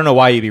 Oh, I don't know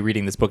why you'd be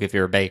reading this book if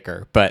you're a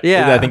baker, but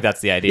Yeah. I think that's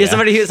the idea. Yeah,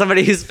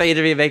 somebody who's paid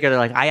to be a baker, they're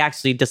like, "I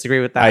actually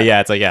disagree with that." Yeah,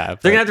 it's like They're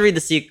gonna have to read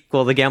the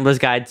sequel, The Gambler's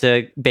Guide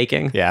to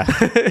Baking. yeah,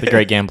 the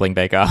Great Gambling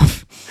Bake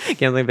Off.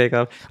 Gambling Bake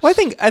Off. Well,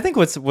 I think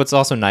what's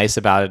also nice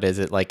about it is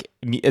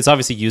it's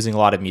obviously using a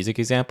lot of music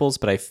examples,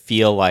 but I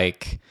feel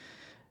like,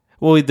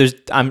 well,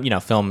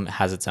 film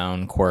has its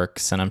own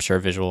quirks, and I'm sure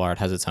visual art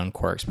has its own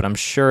quirks, but I'm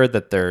sure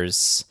that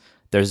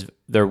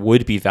there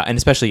would be value, and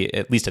especially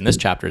at least in this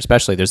chapter,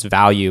 there's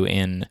value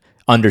in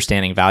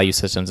understanding value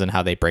systems and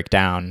how they break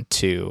down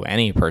to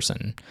any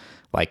person.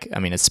 Like, I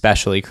mean,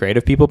 especially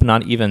creative people, but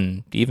not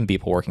even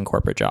people working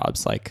corporate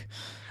jobs. Like,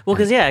 Well,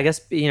 because I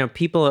guess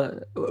people.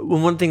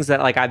 One of the things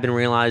that like I've been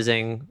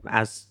realizing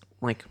as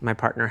like my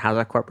partner has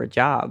a corporate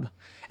job,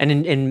 and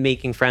in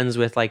making friends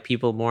with like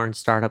people more in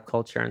startup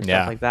culture and stuff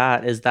Yeah. like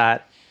that, is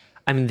that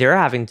I mean they're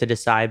having to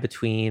decide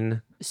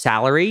between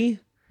salary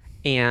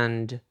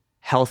and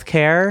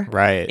healthcare,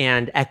 Right.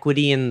 and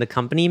equity in the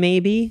company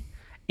maybe,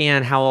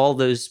 and how all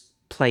those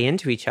play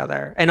into each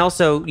other, and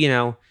also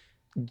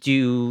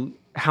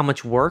how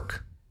much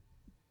work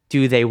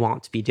do they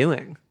want to be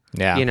doing?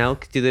 yeah,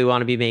 Do they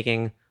want to be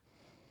making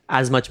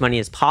as much money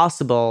as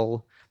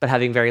possible, but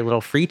having very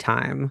little free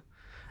time?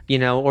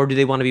 Or do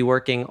they want to be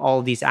working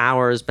all these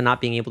hours, but not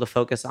being able to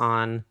focus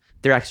on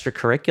their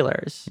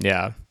extracurriculars?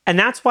 yeah, And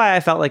that's why I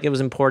felt like it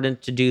was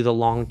important to do the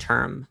long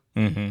term.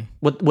 mm-hmm.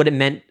 What it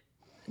meant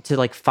to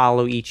like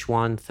follow each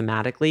one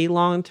thematically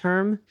long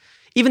term,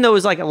 even though it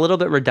was like a little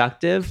bit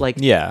reductive, like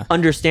Yeah.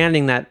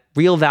 understanding that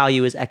real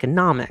value is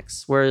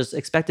economics, whereas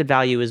expected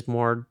value is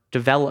more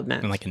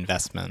development And like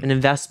investment. an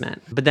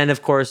investment. But then,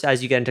 of course,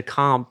 as you get into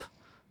comp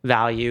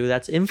value,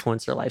 that's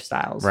influencer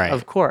lifestyles. Right.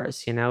 Of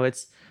course,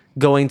 it's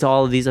going to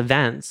all of these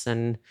events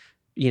and,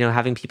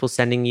 having people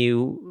sending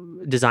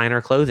you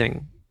designer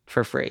clothing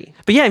for free.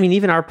 But yeah, I mean,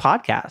 even our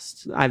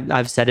podcast,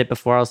 I've said it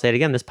before, I'll say it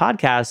again. This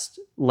podcast,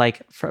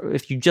 like,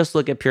 if you just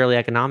look at purely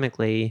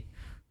economically,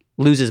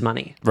 loses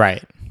money.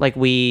 Right. Like,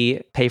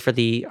 we pay for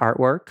the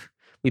artwork,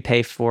 we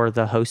pay for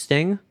the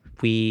hosting,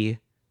 we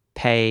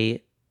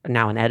pay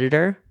now an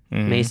editor,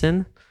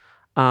 Mason.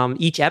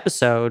 Each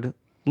episode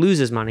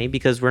loses money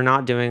because we're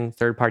not doing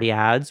third-party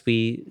ads.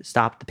 We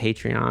stopped the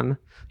Patreon.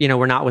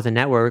 We're not with a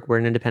network. We're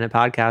an independent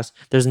podcast.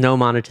 There's no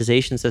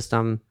monetization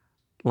system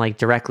like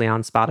directly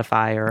on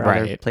Spotify or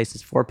other Right.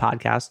 places for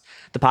podcasts,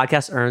 the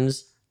podcast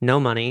earns no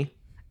money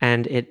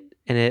and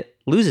it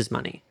loses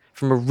money.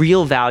 From a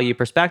real value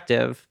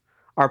perspective,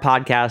 our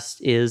podcast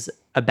is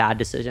a bad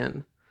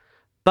decision.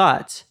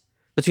 But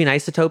between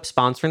Isotope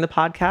sponsoring the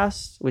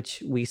podcast,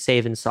 which we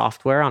save in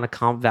software on a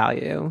comp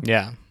value,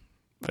 Yeah.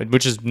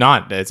 Which is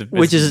not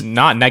Which is-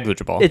 not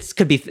negligible. it's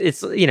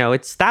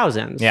it's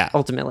thousands Yeah.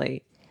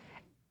 ultimately.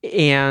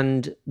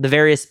 And the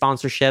various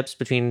sponsorships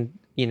between,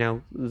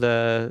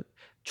 the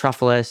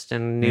Truffleist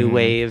and New Mm-hmm.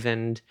 Wave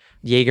and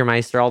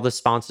Jägermeister, all the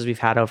sponsors we've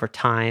had over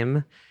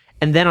time.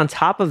 And then on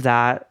top of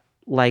that,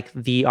 like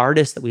the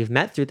artists that we've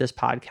met through this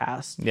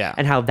podcast Yeah.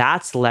 and how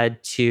that's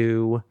led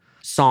to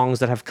songs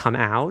that have come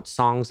out,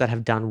 songs that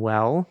have done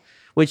well,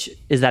 which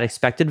is that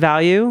expected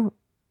value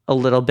a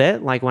little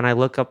bit. Like when I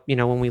look up,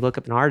 when we look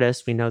up an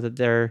artist, we know that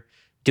they're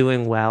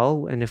doing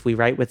well. And if we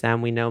write with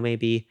them, we know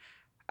maybe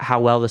how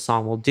well the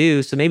song will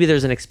do. So maybe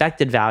there's an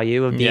expected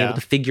value of being Yeah. able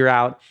to figure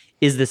out,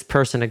 is this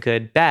person a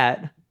good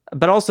bet?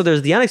 But also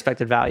there's the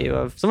unexpected value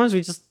of sometimes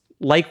we just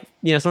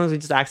sometimes we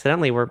just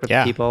accidentally work with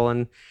Yeah. people.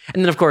 And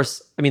then of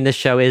course, this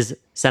show is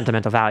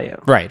sentimental value.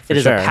 Right, for It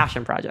is sure. a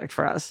passion project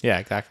for us. Yeah,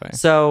 exactly.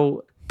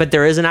 So, but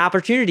there is an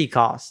opportunity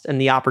cost, and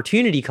the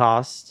opportunity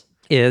cost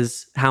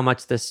is how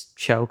much this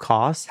show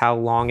costs, how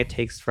long it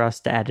takes for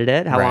us to edit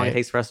it, how long it Right.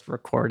 takes for us to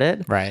record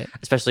it, Right.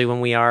 especially when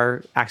we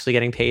are actually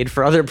getting paid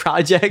for other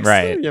projects,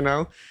 Right.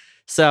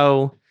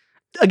 So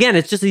again,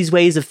 it's just these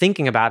ways of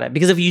thinking about it,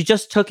 because if you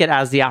just took it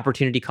as the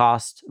opportunity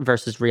cost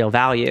versus real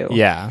value,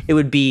 Yeah. it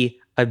would be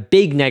a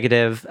big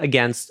negative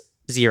against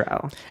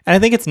zero. And I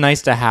think it's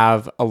nice to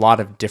have a lot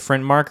of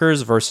different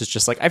markers versus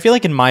just like, I feel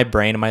like in my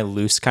brain, in my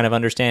loose kind of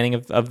understanding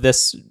of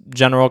this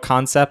general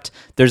concept,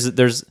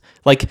 there's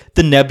like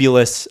the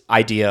nebulous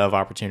idea of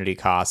opportunity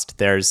cost.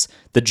 There's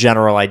the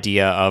general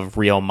idea of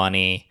real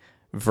money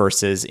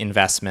versus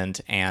investment,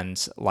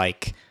 and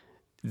like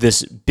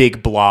this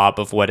big blob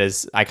of what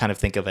is I kind of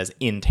think of as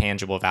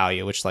intangible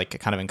value, which like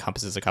kind of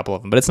encompasses a couple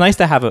of them. But it's nice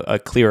to have a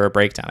clearer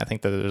breakdown. I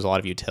think that there's a lot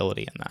of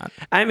utility in that.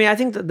 I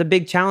think that the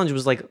big challenge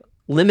was like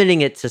limiting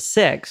it to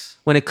 6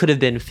 when it could have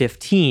been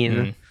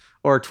 15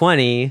 or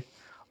 20.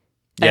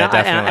 Yeah, and,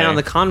 definitely. And on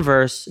the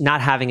converse, not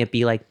having it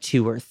be like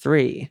 2 or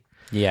 3.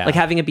 Yeah. Like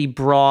having it be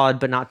broad,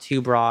 but not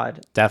too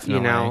broad.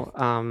 Definitely.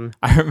 I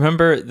I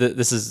remember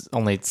this is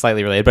only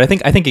slightly related, but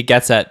I think it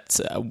gets at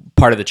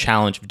part of the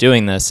challenge of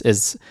doing this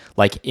is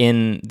like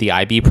in the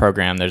IB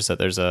program. There's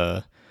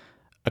a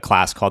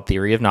class called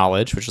Theory of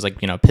Knowledge, which is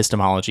like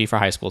epistemology for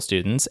high school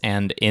students,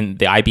 and in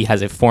the IB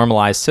has a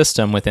formalized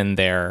system within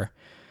their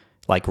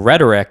like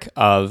rhetoric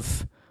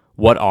of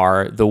what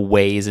are the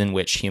ways in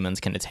which humans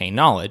can attain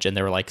knowledge. And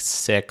there were like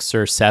 6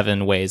 or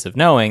 7 ways of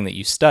knowing that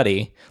you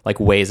study, like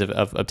ways of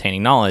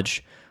obtaining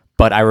knowledge.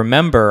 But I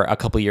remember a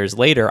couple years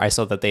later, I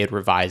saw that they had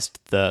revised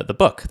the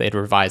book. They had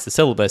revised the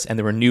syllabus, and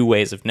there were new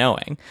ways of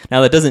knowing.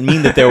 Now, that doesn't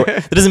mean that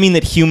that doesn't mean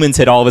that humans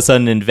had all of a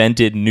sudden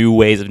invented new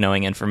ways of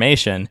knowing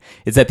information.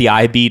 It's that the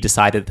IB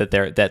decided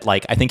that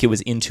like I think it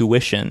was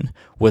intuition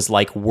was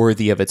like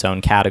worthy of its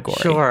own category.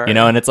 Sure.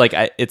 And it's like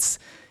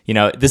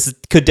this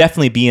could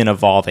definitely be an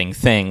evolving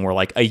thing where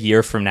like a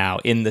year from now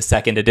in the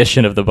second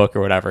edition of the book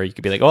or whatever, you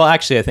could be like, well,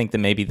 actually, I think that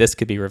maybe this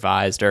could be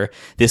revised, or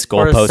this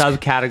goalpost,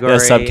 subcategory. a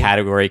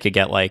subcategory could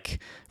get like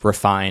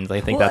refined. I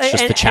think Well, that's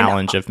just the and-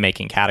 challenge of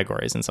making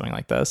categories in something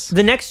like this.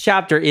 The next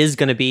chapter is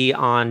going to be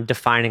on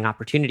defining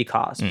opportunity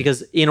cost,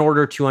 because in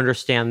order to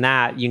understand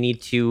that, you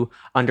need to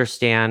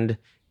understand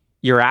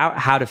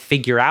how to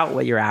figure out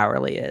what your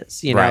hourly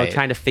is, Right.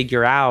 trying to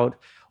figure out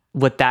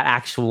what that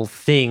actual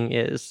thing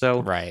is.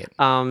 So, Right.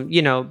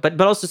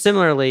 but also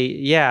similarly,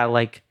 yeah,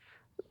 like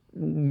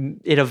maybe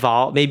it'll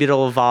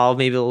evolve,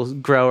 maybe it'll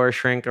grow or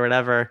shrink or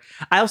whatever.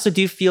 I also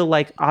do feel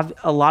like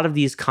a lot of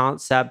these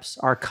concepts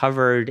are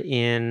covered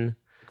in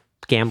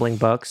gambling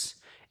books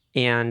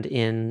and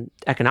in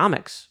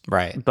economics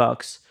Right.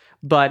 books,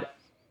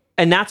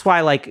 and that's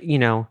why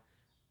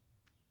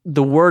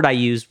the word I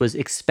used was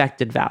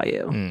expected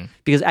value,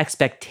 because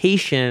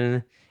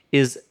expectation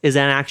is an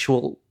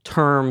actual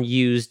term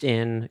used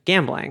in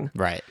gambling.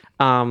 Right.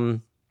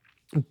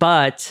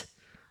 But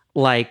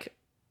like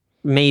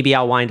maybe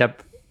I'll wind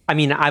up,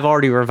 I've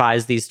already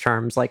revised these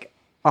terms like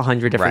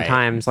 100 different Right.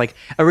 times. Like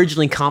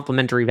originally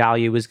complementary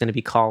value was going to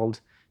be called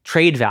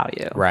trade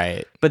value.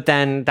 Right. But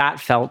then that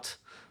felt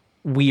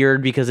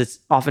weird because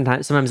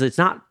sometimes it's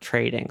not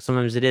trading.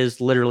 Sometimes it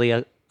is literally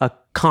a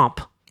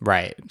comp.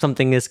 Right.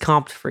 Something is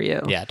comped for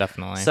you. Yeah,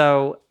 definitely.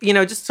 So,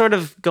 just sort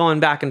of going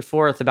back and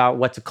forth about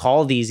what to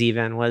call these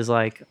even was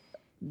like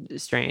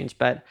strange.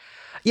 But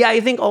yeah, I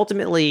think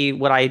ultimately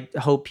what I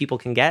hope people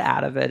can get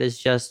out of it is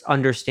just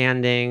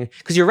understanding,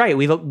 because you're right,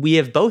 we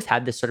have both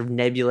had this sort of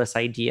nebulous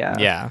idea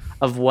Yeah.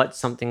 of what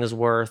something is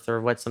worth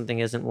or what something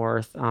isn't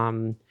worth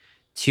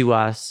to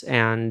us.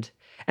 And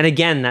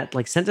again, that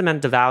like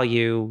sentimental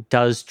value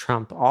does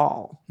trump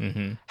all.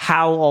 Mm-hmm.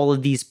 How all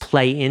of these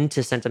play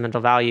into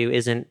sentimental value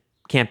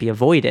can't be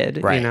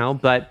avoided, Right.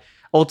 but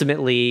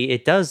ultimately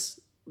it does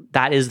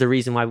that is the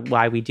reason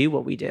why we do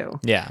what we do.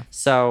 Yeah.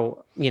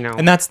 So, you know,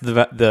 And that's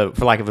the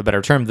for lack of a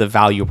better term, the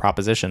value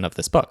proposition of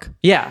this book.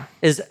 yeah,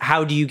 is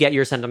how do you get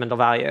your sentimental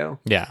value?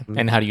 Yeah.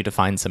 And how do you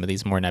define some of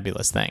these more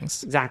nebulous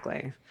things?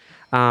 Exactly.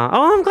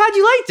 I'm glad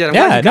you liked it. I'm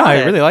glad Yeah, you no, got I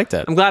it. really liked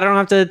it. I'm glad I don't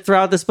have to throw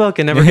out this book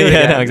and never do it Yeah,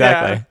 again. no,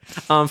 exactly.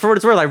 Yeah. For what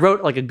it's worth, I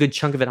wrote like a good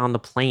chunk of it on the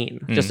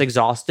plane, just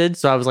exhausted.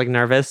 So I was like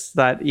nervous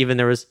that even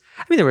there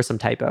were some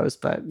typos,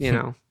 but you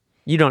know,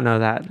 you don't know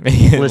that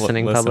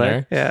listening public.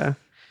 Listener. Yeah.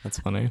 That's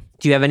funny.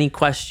 Do you have any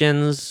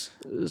questions,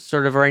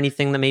 sort of, or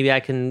anything that maybe I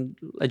can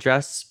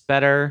address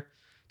better?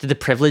 Did the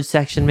privilege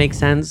section make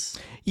sense?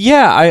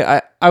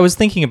 Yeah, I was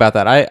thinking about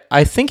that.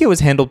 I think it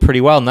was handled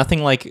pretty well.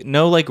 Nothing like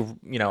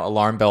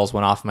alarm bells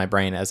went off in my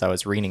brain as I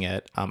was reading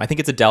it. I think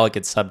it's a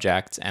delicate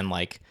subject and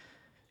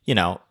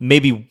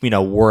maybe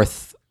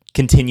worth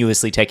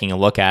continuously taking a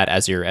look at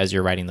as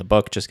you're writing the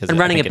book, just because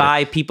Running it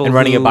by people,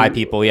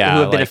 yeah,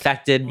 who have been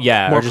affected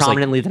more or just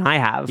prominently than I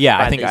have. Yeah,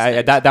 by I think these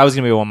things. that was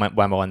gonna be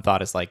my one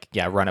thought is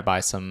run it by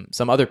some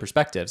other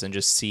perspectives and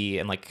just see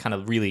and kind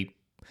of really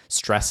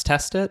stress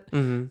test it.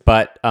 Mm-hmm.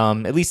 But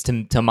at least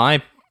to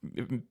my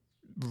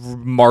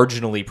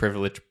marginally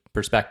privileged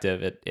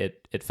perspective,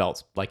 it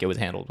felt like it was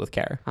handled with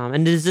care.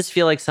 And does this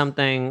feel like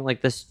something,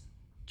 like this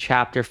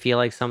chapter feel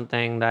like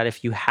something that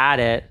if you had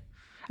it,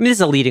 I mean, this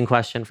is a leading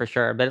question for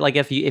sure, but like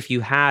if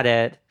you had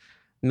it,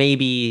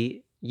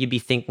 maybe you'd be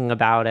thinking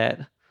about it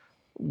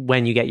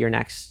when you get your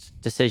next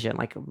decision,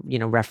 like,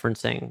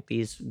 referencing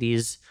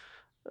these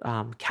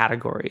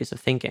categories of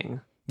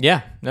thinking.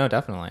 Yeah, no,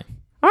 definitely.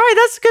 All right,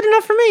 that's good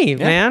enough for me,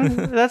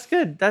 man. That's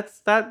good.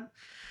 That's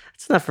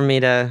enough for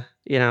me to,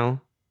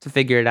 to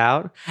figure it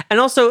out. And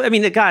also, I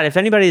mean, God, if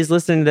anybody's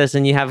listening to this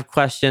and you have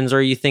questions or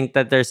you think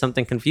that there's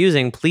something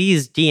confusing,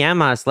 please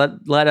DM us.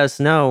 Let us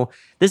know.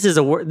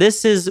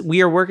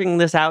 We are working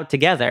this out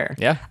together.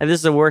 Yeah. And this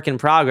is a work in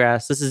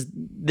progress. This is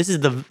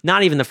the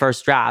not even the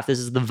first draft. This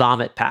is the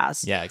vomit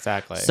pass. Yeah,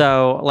 exactly.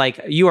 So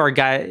you are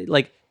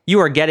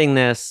getting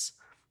this,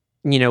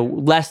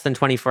 less than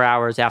 24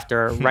 hours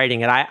after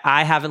writing it.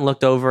 I haven't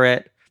looked over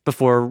it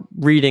before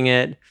reading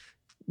it.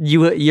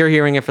 You're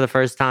hearing it for the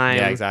first time.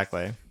 Yeah,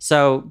 exactly.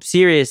 So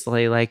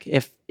seriously,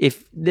 if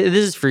this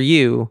is for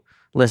you,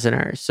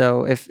 listeners,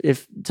 so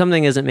if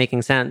something isn't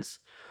making sense,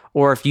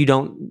 or if you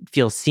don't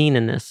feel seen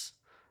in this,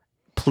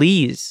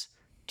 please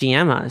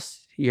DM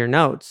us your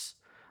notes.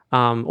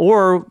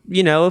 Or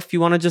if you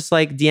want to just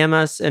DM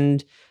us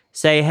and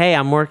say, hey,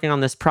 I'm working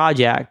on this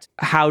project.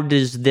 How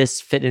does this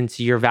fit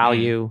into your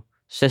value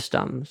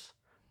systems?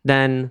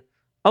 Then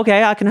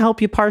okay, I can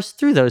help you parse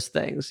through those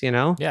things,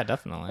 Yeah,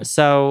 definitely.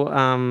 So,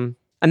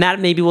 and that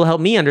maybe will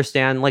help me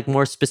understand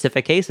more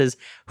specific cases.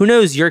 Who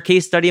knows? Your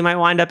case study might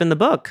wind up in the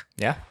book.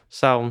 Yeah.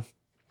 So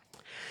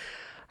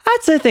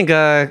that's, I think,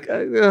 that's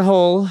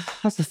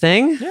the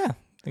thing. Yeah.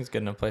 I think it's a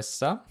good enough place to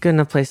stop. Good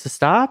enough place to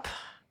stop.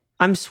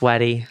 I'm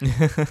sweaty.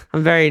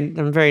 I'm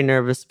very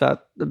nervous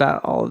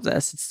about all of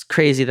this. It's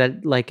crazy that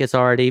it's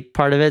already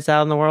part of it's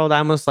out in the world. I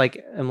almost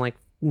I'm like,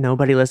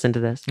 nobody listened to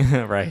this.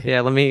 Right.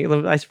 Yeah,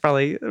 I should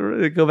probably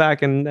go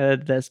back and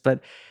edit this,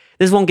 but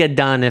this won't get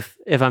done if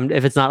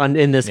it's not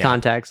in this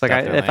context. If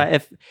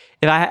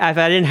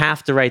I didn't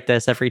have to write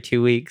this every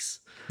 2 weeks.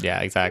 Yeah,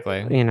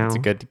 exactly. It's a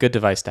good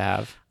device to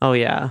have. Oh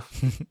yeah,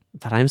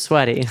 but I'm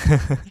sweaty.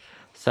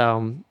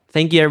 So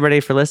thank you everybody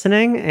for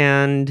listening,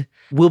 and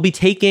we'll be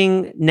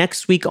taking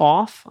next week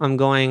off. I'm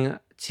going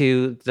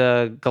to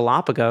the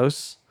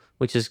Galapagos,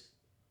 which is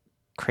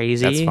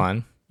crazy. That's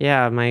fun.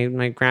 Yeah,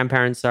 my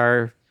grandparents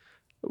are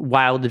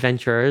wild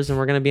adventurers, and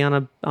we're going to be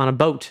on a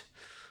boat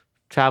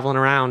traveling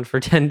around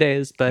for 10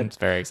 days. But it's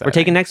very exciting. We're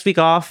taking next week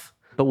off,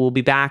 but we'll be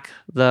back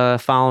the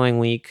following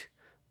week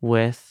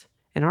with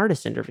an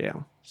artist interview.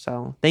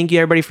 So thank you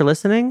everybody for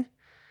listening,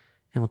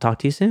 and we'll talk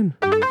to you soon.